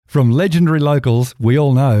From legendary locals we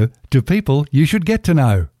all know to people you should get to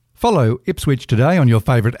know. Follow Ipswich Today on your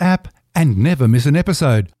favourite app and never miss an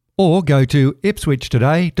episode. Or go to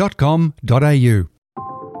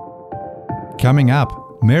ipswichtoday.com.au. Coming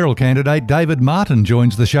up, mayoral candidate David Martin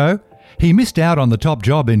joins the show. He missed out on the top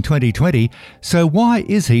job in 2020, so why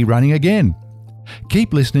is he running again?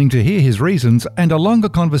 Keep listening to hear his reasons and a longer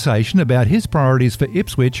conversation about his priorities for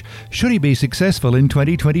Ipswich should he be successful in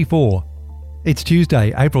 2024. It's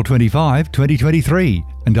Tuesday, April 25, 2023,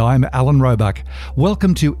 and I'm Alan Roebuck.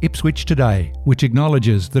 Welcome to Ipswich Today, which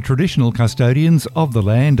acknowledges the traditional custodians of the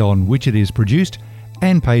land on which it is produced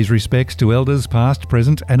and pays respects to elders past,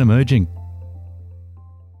 present and emerging.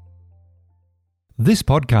 This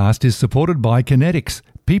podcast is supported by Kinetics,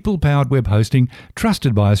 people-powered web hosting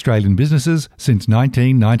trusted by Australian businesses since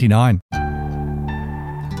 1999.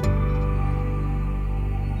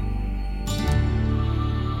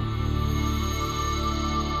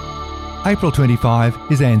 April 25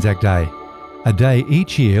 is Anzac Day, a day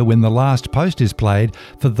each year when the last post is played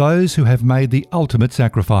for those who have made the ultimate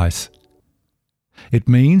sacrifice. It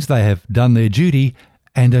means they have done their duty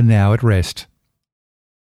and are now at rest.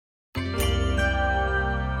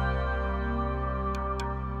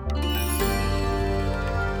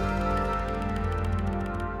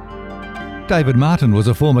 David Martin was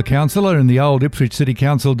a former councillor in the old Ipswich City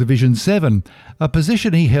Council Division 7, a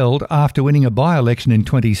position he held after winning a by-election in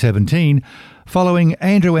 2017, following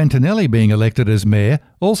Andrew Antonelli being elected as mayor,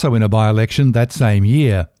 also in a by-election that same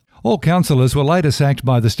year. All councillors were later sacked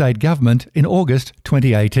by the state government in August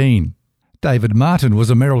 2018. David Martin was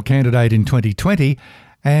a mayoral candidate in 2020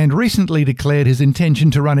 and recently declared his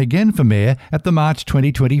intention to run again for mayor at the March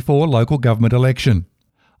 2024 local government election.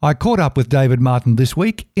 I caught up with David Martin this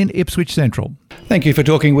week in Ipswich Central. Thank you for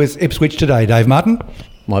talking with Ipswich Today, Dave Martin.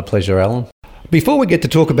 My pleasure, Alan. Before we get to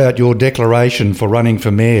talk about your declaration for running for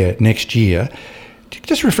mayor next year,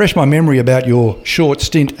 just refresh my memory about your short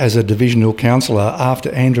stint as a divisional councillor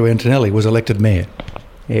after Andrew Antonelli was elected mayor.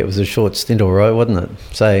 Yeah, it was a short stint, all right, wasn't it?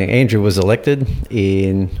 So Andrew was elected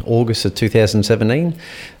in August of 2017.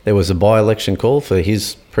 There was a by-election call for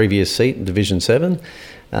his previous seat in Division 7.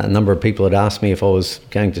 A number of people had asked me if I was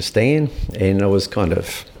going to stand, and I was kind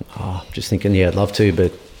of just thinking, yeah, I'd love to,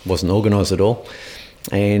 but wasn't organised at all.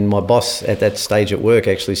 And my boss at that stage at work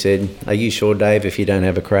actually said, are you sure, Dave, if you don't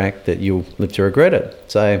have a crack that you'll live to regret it?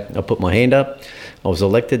 So I put my hand up. I was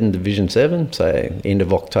elected in Division 7, so end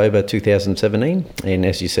of October 2017. And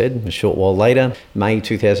as you said, a short while later, May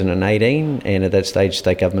 2018, and at that stage,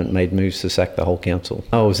 state government made moves to sack the whole council.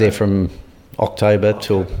 I was there from October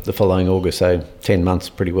till the following August, so 10 months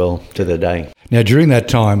pretty well to the day. Now, during that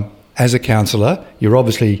time, as a councillor, you're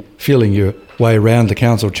obviously feeling your way around the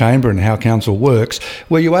council chamber and how council works.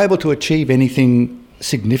 Were you able to achieve anything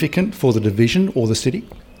significant for the division or the city?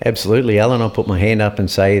 Absolutely, Alan. I'll put my hand up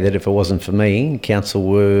and say that if it wasn't for me, council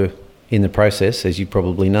were in the process, as you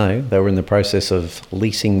probably know, they were in the process of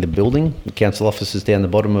leasing the building, the council offices down the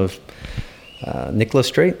bottom of Nicholas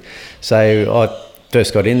Street. So I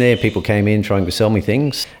first got in there, people came in trying to sell me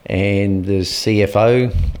things, and the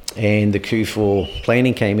CFO and the Q4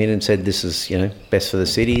 planning came in and said this is best for the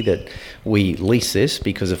city that we lease this,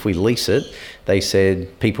 because if we lease it, they said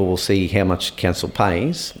people will see how much council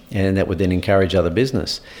pays and that would then encourage other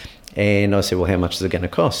business. And I said, well, how much is it going to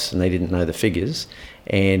cost? And they didn't know the figures,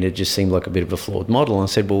 and it just seemed like a bit of a flawed model. And I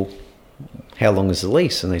said, well, how long is the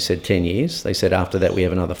lease? And they said 10 years. They said after that we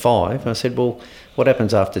have another 5. And I said, well, what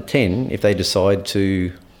happens after 10 if they decide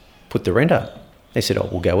to put the rent up? They said,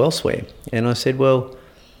 we'll go elsewhere. And I said, well,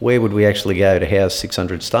 where would we actually go to house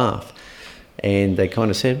 600 staff? And they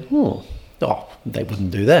kind of said, they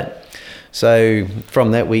wouldn't do that. So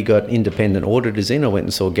from that, we got independent auditors in. I went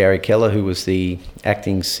and saw Gary Keller, who was the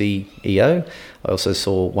acting CEO. I also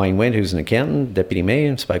saw Wayne Wendt, who's an accountant, deputy mayor,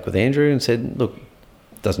 and spoke with Andrew and said, look,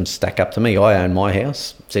 doesn't stack up to me. I own my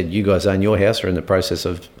house. Said, you guys own your house or in the process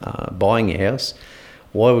of buying your house.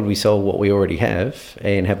 Why would we sell what we already have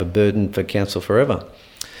and have a burden for council forever?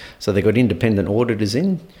 So they got independent auditors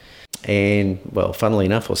in, and well, funnily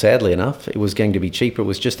enough, or sadly enough, it was going to be cheaper. It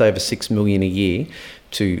was just over $6 million a year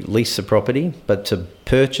to lease the property, but to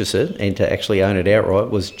purchase it and to actually own it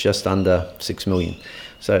outright was just under $6 million.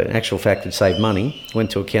 So in actual fact, it saved money,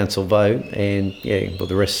 went to a council vote, and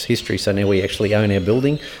the rest is history. So now we actually own our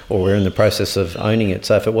building, or we're in the process of owning it.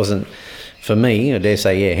 So if it wasn't for me, I dare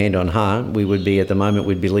say, hand on heart,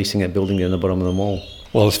 we'd be leasing that building down the bottom of the mall.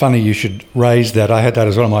 Well, it's funny you should raise that. I had that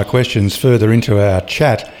as one of my questions further into our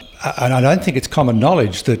chat. And I don't think it's common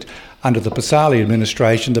knowledge that under the Pasali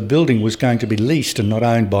administration, the building was going to be leased and not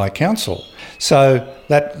owned by council. So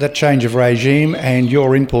that change of regime and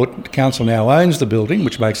your input, council now owns the building,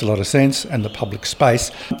 which makes a lot of sense, and the public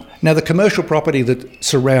space. Now, the commercial property that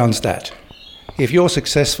surrounds that, if you're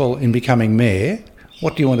successful in becoming mayor,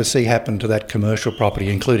 what do you want to see happen to that commercial property,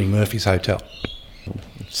 including Murphy's Hotel?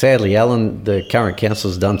 Sadly, Alan, the current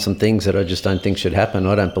council's done some things that I just don't think should happen.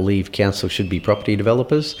 I don't believe council should be property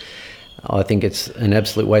developers. I think it's an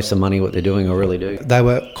absolute waste of money what they're doing, I really do. They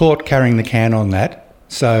were caught carrying the can on that.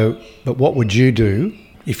 But what would you do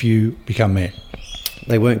if you become mayor?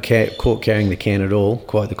 They weren't caught carrying the can at all,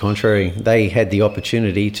 quite the contrary. They had the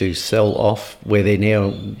opportunity to sell off where they're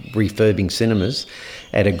now refurbing cinemas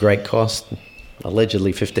at a great cost,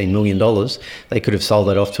 allegedly $15 million. They could have sold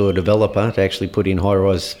that off to a developer to actually put in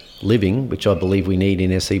high-rise living, which I believe we need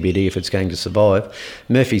in our CBD if it's going to survive.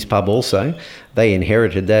 Murphy's Pub also, they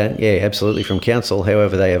inherited that, absolutely, from council.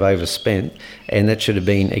 However, they have overspent, and that should have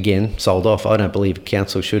been, again, sold off. I don't believe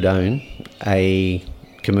council should own a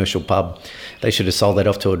commercial pub. They should have sold that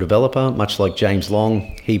off to a developer, much like James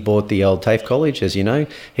Long. He bought the old TAFE College, as you know.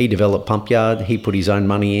 He developed Pump Yard. He put his own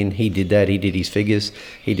money in. He did that. He did his figures.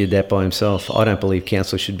 He did that by himself. I don't believe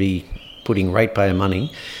council should be putting ratepayer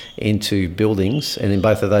money into buildings, and then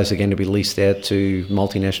both of those are going to be leased out to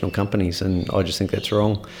multinational companies, and I just think that's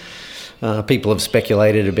wrong. People have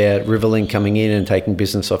speculated about Riverlink coming in and taking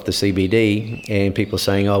business off the CBD, and people are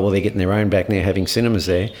saying, oh, well, they're getting their own back now, having cinemas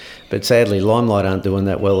there. But sadly, Limelight aren't doing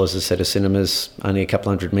that well as a set of cinemas only a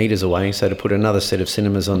couple hundred metres away. So to put another set of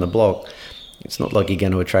cinemas on the block, it's not like you're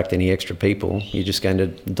going to attract any extra people. You're just going to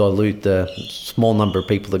dilute the small number of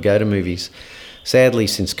people that go to movies. Sadly,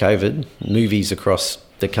 since COVID, movies across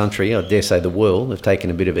the country, I dare say the world, have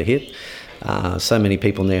taken a bit of a hit. So many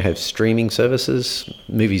people now have streaming services.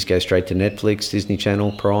 Movies go straight to Netflix, Disney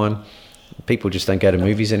Channel, Prime. People just don't go to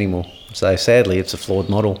movies anymore. So sadly, it's a flawed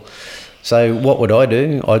model. So what would I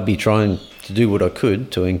do? I'd be trying to do what I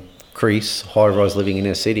could to increase high-rise living in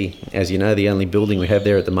our city. As you know, the only building we have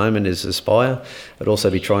there at the moment is Aspire. I'd also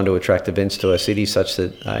be trying to attract events to our city such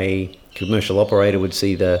that a commercial operator would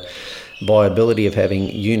see the viability of having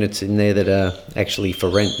units in there that are actually for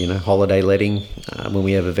rent, holiday letting, when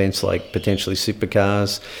we have events like potentially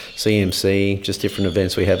supercars, CMC, just different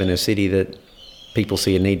events we have in our city that people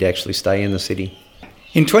see a need to actually stay in the city.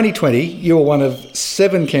 In 2020, you were one of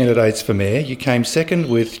 7 candidates for mayor. You came second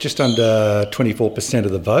with just under 24%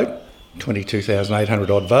 of the vote,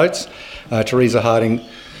 22,800 odd votes. Teresa Harding,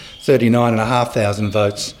 39,500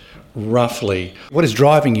 votes, roughly. What is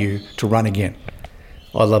driving you to run again?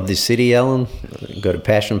 I love this city, Alan. I've got a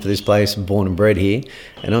passion for this place, born and bred here,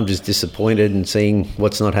 and I'm just disappointed in seeing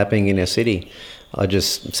what's not happening in our city. I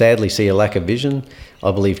just sadly see a lack of vision.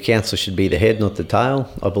 I believe council should be the head, not the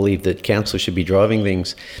tail. I believe that council should be driving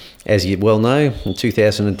things. As you well know, in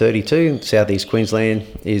 2032, South East Queensland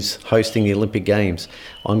is hosting the Olympic Games.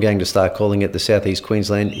 I'm going to start calling it the South East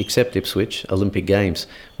Queensland, except Ipswich, Olympic Games.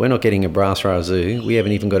 We're not getting a brass razoo. We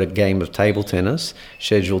haven't even got a game of table tennis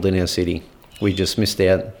scheduled in our city. We just missed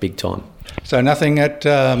out big time. So nothing at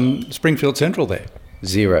Springfield Central there?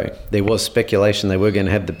 Zero. There was speculation they were going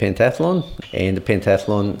to have the pentathlon, and the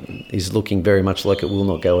pentathlon is looking very much like it will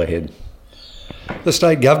not go ahead. The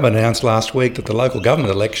state government announced last week that the local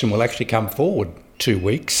government election will actually come forward 2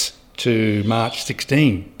 weeks to March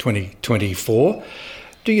 16, 2024.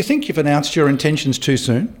 Do you think you've announced your intentions too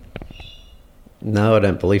soon? No, I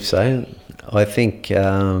don't believe so. I think,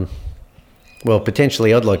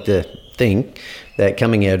 potentially I'd like to think that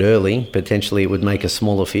coming out early, potentially it would make a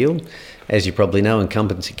smaller field. As you probably know,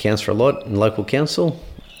 incumbency counts for a lot in local council.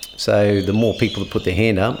 So the more people that put their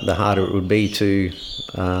hand up, the harder it would be to,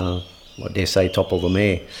 topple the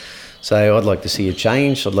mayor. So I'd like to see a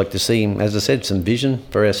change. I'd like to see, as I said, some vision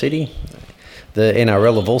for our city. The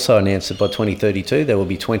NRL have also announced that by 2032 there will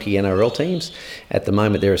be 20 NRL teams. At the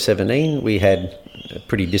moment there are 17. We had a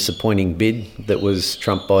pretty disappointing bid that was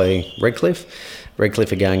trumped by Redcliffe.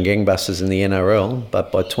 Redcliffe are going gangbusters in the NRL,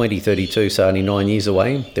 but by 2032, so only 9 years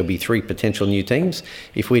away, there'll be 3 potential new teams.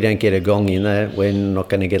 If we don't get a gong in there, we're not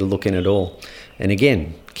going to get a look in at all. And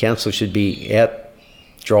again, council should be out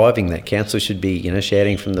driving that. Council should be,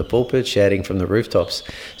 shouting from the pulpit, shouting from the rooftops.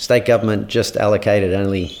 State government just allocated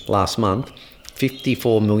only last month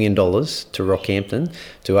 $54 million to Rockhampton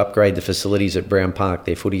to upgrade the facilities at Brown Park,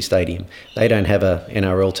 their footy stadium. They don't have a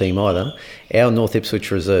NRL team either. Our North Ipswich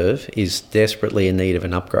Reserve is desperately in need of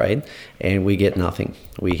an upgrade, and we get nothing.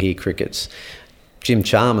 We hear crickets. Jim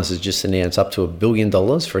Chalmers has just announced up to $1 billion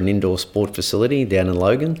for an indoor sport facility down in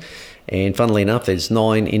Logan, And funnily enough, there's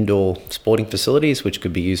 9 indoor sporting facilities which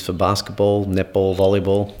could be used for basketball, netball,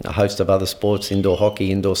 volleyball, a host of other sports, indoor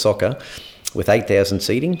hockey, indoor soccer, with 8,000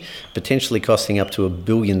 seating, potentially costing up to $1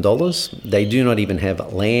 billion. They do not even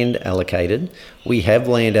have land allocated. We have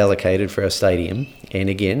land allocated for our stadium, and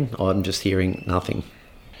again, I'm just hearing nothing.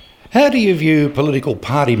 How do you view political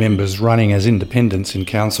party members running as independents in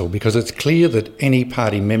council? Because it's clear that any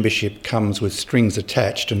party membership comes with strings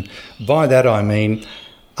attached, and by that I mean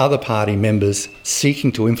other party members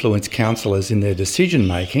seeking to influence councillors in their decision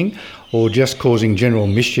making or just causing general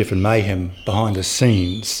mischief and mayhem behind the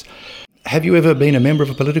scenes. Have you ever been a member of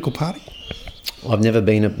a political party? I've never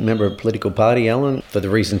been a member of a political party, Alan. For the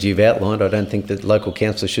reasons you've outlined, I don't think that local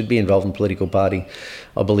councillors should be involved in a political party.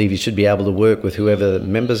 I believe you should be able to work with whoever the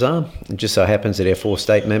members are. It just so happens that our 4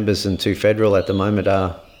 state members and 2 federal at the moment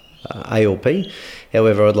are ALP.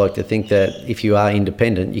 However, I'd like to think that if you are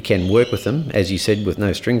independent, you can work with them, as you said, with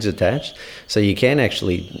no strings attached. So you can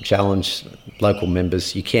actually challenge local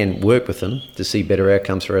members. You can work with them to see better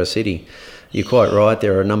outcomes for our city. You're quite right,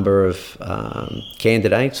 there are a number of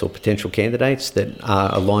candidates or potential candidates that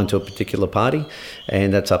are aligned to a particular party,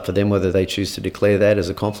 and that's up for them whether they choose to declare that as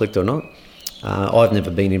a conflict or not. I've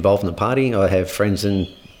never been involved in a party. I have friends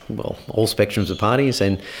in all spectrums of parties,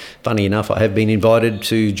 and funny enough, I have been invited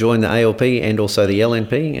to join the ALP and also the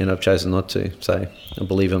LNP, and I've chosen not to. So I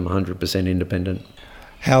believe I'm 100% independent.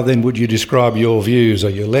 How then would you describe your views? Are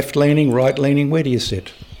you left-leaning, right-leaning? Where do you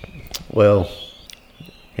sit? Well,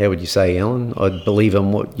 how would you say, Alan? I believe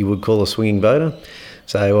I'm what you would call a swinging voter.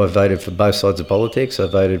 So I've voted for both sides of politics.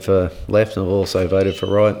 I've voted for left and I've also voted for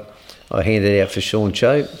right. I handed out for Sean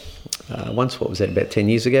Choate once, what was that, about 10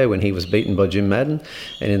 years ago when he was beaten by Jim Madden.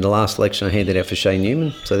 And in the last election I handed out for Shane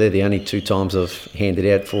Newman. So they're the only 2 times I've handed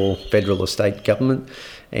out for federal or state government.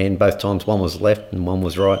 And both times one was left and one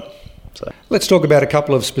was right. So let's talk about a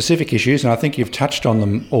couple of specific issues, and I think you've touched on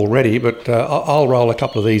them already, but I'll roll a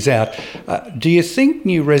couple of these out. Do you think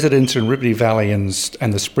new residents in Ripley Valley and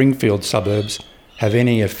the Springfield suburbs have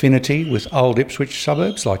any affinity with old Ipswich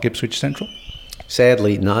suburbs like Ipswich Central?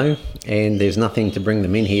 Sadly, no, and there's nothing to bring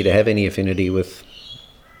them in here to have any affinity with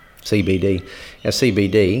CBD. Our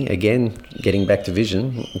CBD, again, getting back to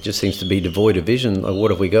vision, it just seems to be devoid of vision. Like,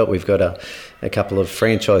 what have we got? We've got a couple of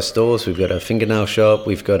franchise stores, we've got a fingernail shop,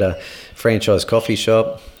 we've got a franchise coffee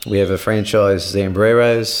shop, we have a franchise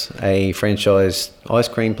Zambreros, a franchise ice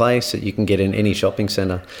cream place that you can get in any shopping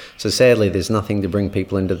centre. So sadly, there's nothing to bring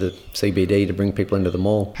people into the CBD, to bring people into the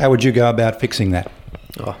mall. How would you go about fixing that?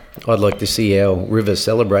 I'd like to see our river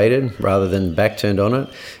celebrated rather than back turned on it.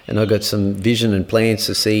 And I've got some vision and plans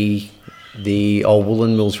to see the old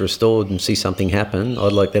woolen mills restored and see something happen.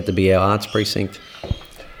 I'd like that to be our arts precinct.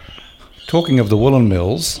 Talking of the woolen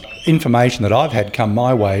mills, information that I've had come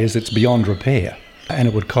my way is it's beyond repair and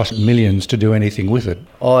it would cost millions to do anything with it.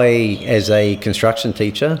 I, as a construction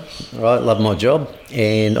teacher, right, love my job,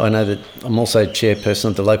 and I know that I'm also chairperson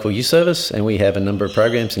of the local youth service, and we have a number of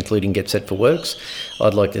programs including Get Set for Works.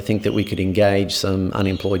 I'd like to think that we could engage some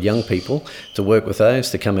unemployed young people to work with those,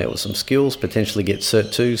 to come out with some skills, potentially get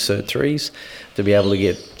Cert 2, Cert 3s, to be able to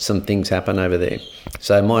get some things happen over there.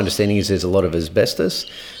 So my understanding is there's a lot of asbestos,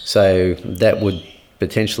 so that would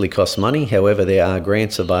potentially cost money. However, there are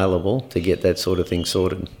grants available to get that sort of thing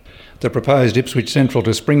sorted. The proposed Ipswich Central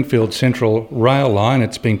to Springfield Central rail line,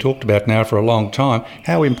 it's been talked about now for a long time.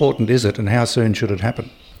 How important is it and how soon should it happen?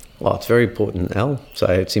 Well, it's very important, Al. So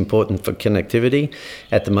it's important for connectivity.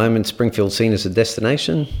 At the moment, Springfield's seen as a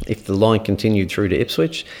destination. If the line continued through to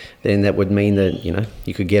Ipswich, then that would mean that,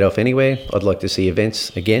 you could get off anywhere. I'd like to see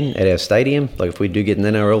events again at our stadium. Like if we do get an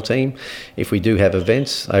NRL team, if we do have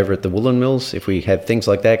events over at the woolen mills, if we have things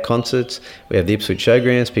like that, concerts, we have the Ipswich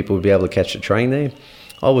Showgrounds, people would be able to catch a train there.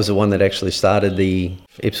 I was the one that actually started the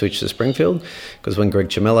Ipswich to Springfield, because when Greg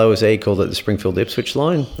Chamello was there, he called it the Springfield-Ipswich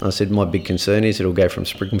line. I said, my big concern is it'll go from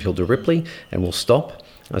Springfield to Ripley and we'll stop.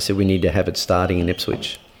 I said, we need to have it starting in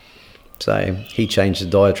Ipswich. So he changed the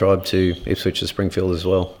diatribe to Ipswich to Springfield as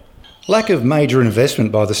well. Lack of major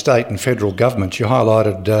investment by the state and federal governments. You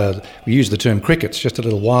highlighted, we used the term crickets just a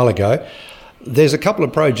little while ago. There's a couple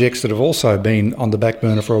of projects that have also been on the back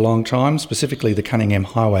burner for a long time, specifically the Cunningham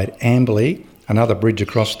Highway at Amberley, another bridge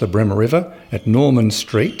across the Bremer River at Norman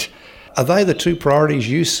Street. Are they the 2 priorities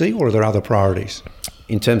you see, or are there other priorities?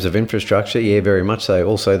 In terms of infrastructure, yeah, very much so.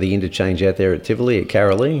 Also the interchange out there at Tivoli, at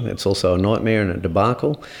Carolee, it's also a nightmare and a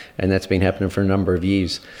debacle, and that's been happening for a number of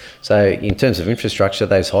years. So in terms of infrastructure,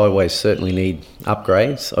 those highways certainly need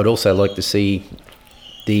upgrades. I'd also like to see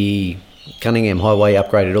the Cunningham Highway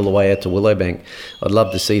upgraded all the way out to Willowbank. I'd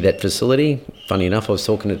love to see that facility. Funny enough, I was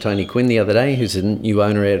talking to Tony Quinn the other day, who's a new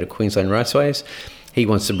owner out of Queensland Raceways, He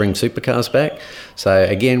wants to bring supercars back. So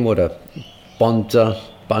again, what a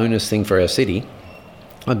bonus thing for our city.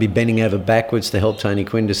 I'd be bending over backwards to help Tony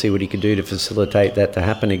Quinn to see what he could do to facilitate that to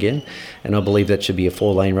happen again. And I believe that should be a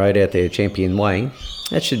 4-lane road out there, Champion Way.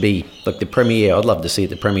 That should be like the premier, I'd love to see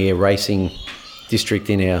it, the premier racing district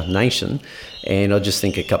in our nation. And I just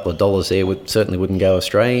think a couple of dollars there certainly wouldn't go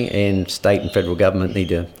astray. And state and federal government need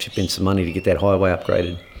to chip in some money to get that highway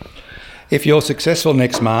upgraded. If you're successful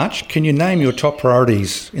next March, can you name your top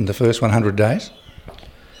priorities in the first 100 days?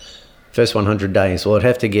 First 100 days, well, I'd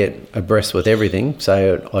have to get abreast with everything.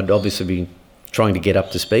 So I'd obviously be trying to get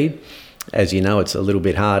up to speed. As you know, it's a little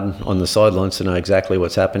bit hard on the sidelines to know exactly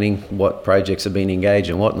what's happening, what projects have been engaged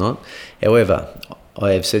and whatnot. However,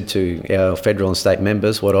 I have said to our federal and state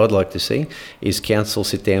members, what I'd like to see is council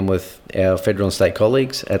sit down with our federal and state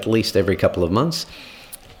colleagues at least every couple of months.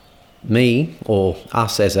 Me or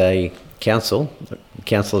us as a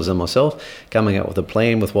councillors and myself, coming up with a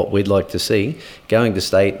plan with what we'd like to see, going to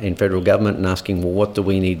state and federal government and asking, well, what do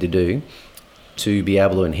we need to do to be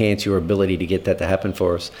able to enhance your ability to get that to happen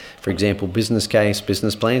for us? For example, business case,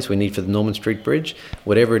 business plans we need for the Norman Street Bridge,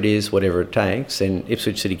 whatever it is, whatever it takes, and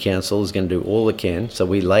Ipswich City Council is going to do all it can, so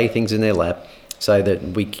we lay things in their lap so that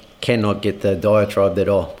we cannot get the diatribe that,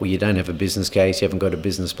 well, you don't have a business case, you haven't got a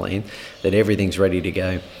business plan, that everything's ready to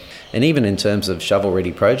go. And even in terms of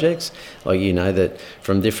shovel-ready projects, like that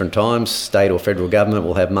from different times, state or federal government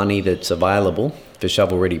will have money that's available for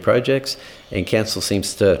shovel-ready projects, and council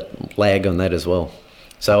seems to lag on that as well.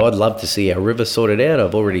 So I'd love to see our river sorted out.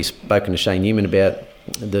 I've already spoken to Shane Newman about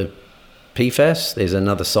the PFAS. There's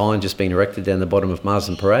another sign just being erected down the bottom of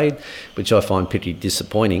Marsden Parade, which I find pretty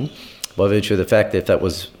disappointing by virtue of the fact that if that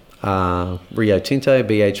was Rio Tinto,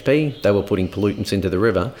 BHP, they were putting pollutants into the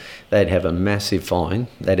river, they'd have a massive fine.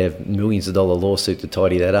 They'd have millions of dollar lawsuit to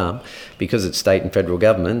tidy that up. Because it's state and federal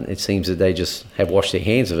government, it seems that they just have washed their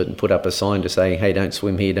hands of it and put up a sign to say, hey, don't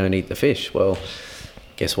swim here, don't eat the fish. Well,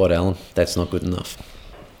 guess what, Alan? That's not good enough.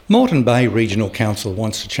 Moreton Bay Regional Council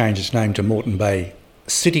wants to change its name to Moreton Bay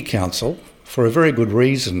City Council for a very good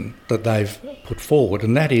reason that they've put forward,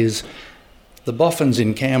 and that is the boffins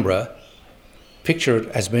in Canberra picture it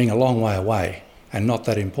as being a long way away and not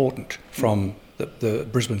that important from the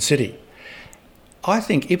Brisbane city. I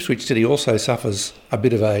think Ipswich City also suffers a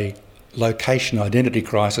bit of a location identity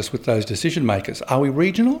crisis with those decision makers. Are we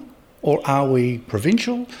regional, or are we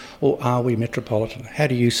provincial, or are we metropolitan? How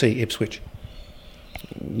do you see Ipswich?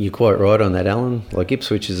 You're quite right on that, Alan. Like,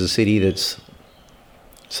 Ipswich is a city that's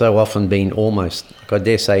so often been almost, I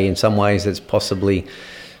dare say in some ways that's possibly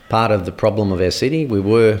part of the problem of our city. We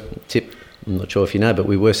were tipped, I'm not sure if you know, but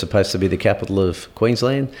we were supposed to be the capital of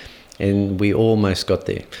Queensland, and we almost got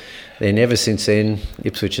there. Then ever since then,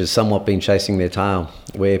 Ipswich has somewhat been chasing their tail.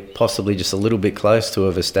 We're possibly just a little bit close to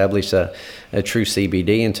have established a true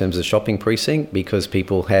CBD in terms of shopping precinct, because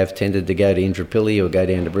people have tended to go to Indooroopilly or go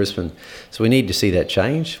down to Brisbane. So we need to see that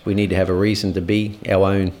change. We need to have a reason to be our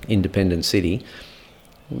own independent city.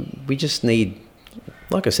 We just need,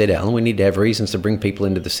 like I said, Alan, we need to have reasons to bring people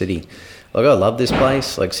into the city. Like, I love this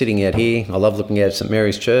place, like sitting out here. I love looking at St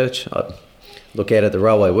Mary's Church. I look out at the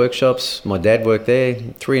railway workshops. My dad worked there.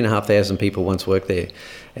 3,500 people once worked there.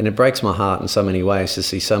 And it breaks my heart in so many ways to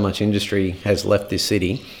see so much industry has left this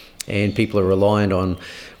city, and people are reliant on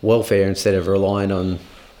welfare instead of relying on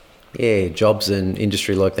jobs and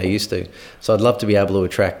industry like they used to. So I'd love to be able to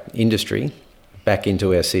attract industry back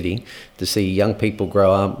into our city, to see young people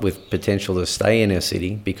grow up with potential to stay in our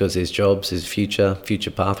city because there's jobs, there's future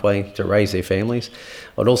pathway to raise their families.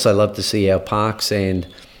 I'd also love to see our parks and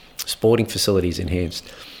sporting facilities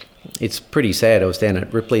enhanced. It's pretty sad. I was down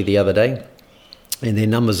at Ripley the other day, and their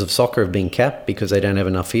numbers of soccer have been capped because they don't have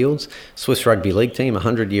enough fields. Swiss Rugby League team, a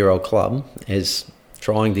 100-year-old club, is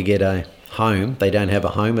trying to get a home. They don't have a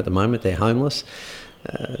home at the moment. They're homeless.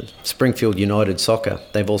 Springfield United Soccer,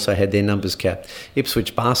 they've also had their numbers capped.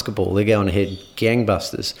 Ipswich Basketball, they're going ahead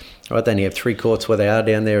gangbusters. Right, they only have 3 courts where they are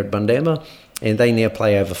down there at Bundamba, and they now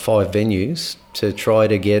play over 5 venues to try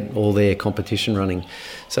to get all their competition running.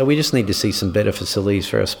 So we just need to see some better facilities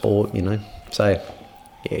for our sport, So,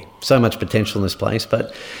 so much potential in this place,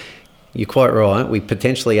 but you're quite right. We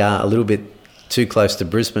potentially are a little bit too close to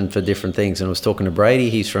Brisbane for different things. And I was talking to Brady,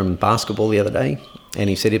 he's from basketball the other day, and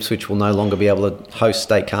he said Ipswich will no longer be able to host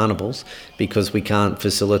state carnivals because we can't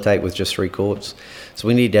facilitate with just 3 courts. So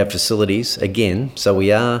we need to have facilities again, so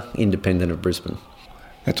we are independent of Brisbane.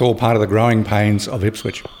 That's all part of the growing pains of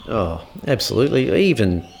Ipswich. Oh, absolutely.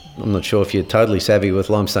 Even, I'm not sure if you're totally savvy with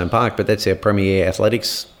Limestone Park, but that's our premier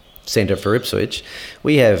athletics centre for Ipswich.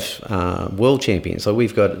 We have world champions. So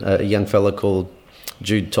we've got a young fella called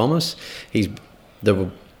Jude Thomas. He's the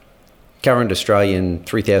current Australian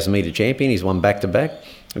 3,000 metre champion. He's won back-to-back.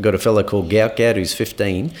 We've got a fellow called Gout who's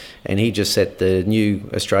 15, and he just set the new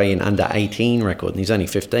Australian under-18 record, and he's only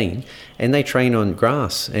 15. And they train on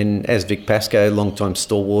grass. And as Vic Pascoe, long-time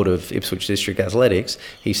stalwart of Ipswich District Athletics,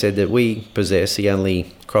 he said that we possess the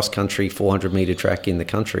only cross-country 400-metre track in the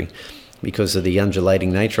country because of the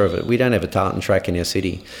undulating nature of it. We don't have a tartan track in our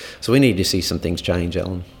city. So we need to see some things change,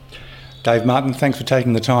 Alan. Dave Martin, thanks for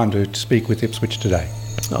taking the time to speak with Ipswich today.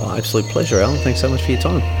 Oh, absolute pleasure, Alan. Thanks so much for your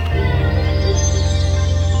time.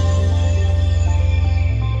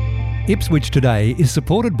 Ipswich Today is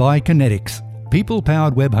supported by Kinetics,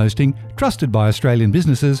 people-powered web hosting trusted by Australian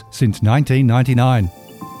businesses since 1999.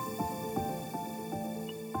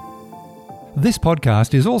 This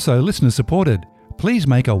podcast is also listener-supported. Please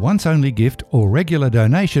make a once-only gift or regular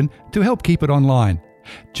donation to help keep it online.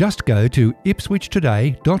 Just go to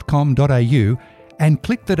ipswichtoday.com.au and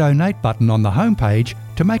click the donate button on the homepage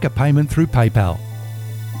to make a payment through PayPal.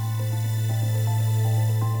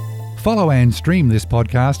 Follow and stream this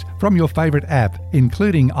podcast from your favourite app,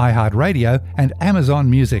 including iHeartRadio and Amazon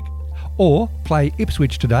Music, or play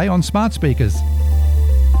Ipswich Today on smart speakers.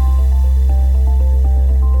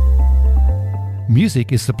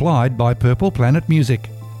 Music is supplied by Purple Planet Music.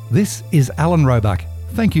 This is Alan Roebuck.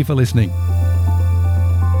 Thank you for listening.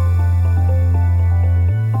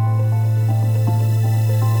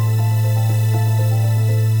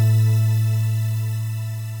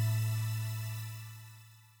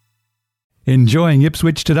 Enjoying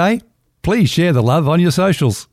Ipswich Today? Please share the love on your socials.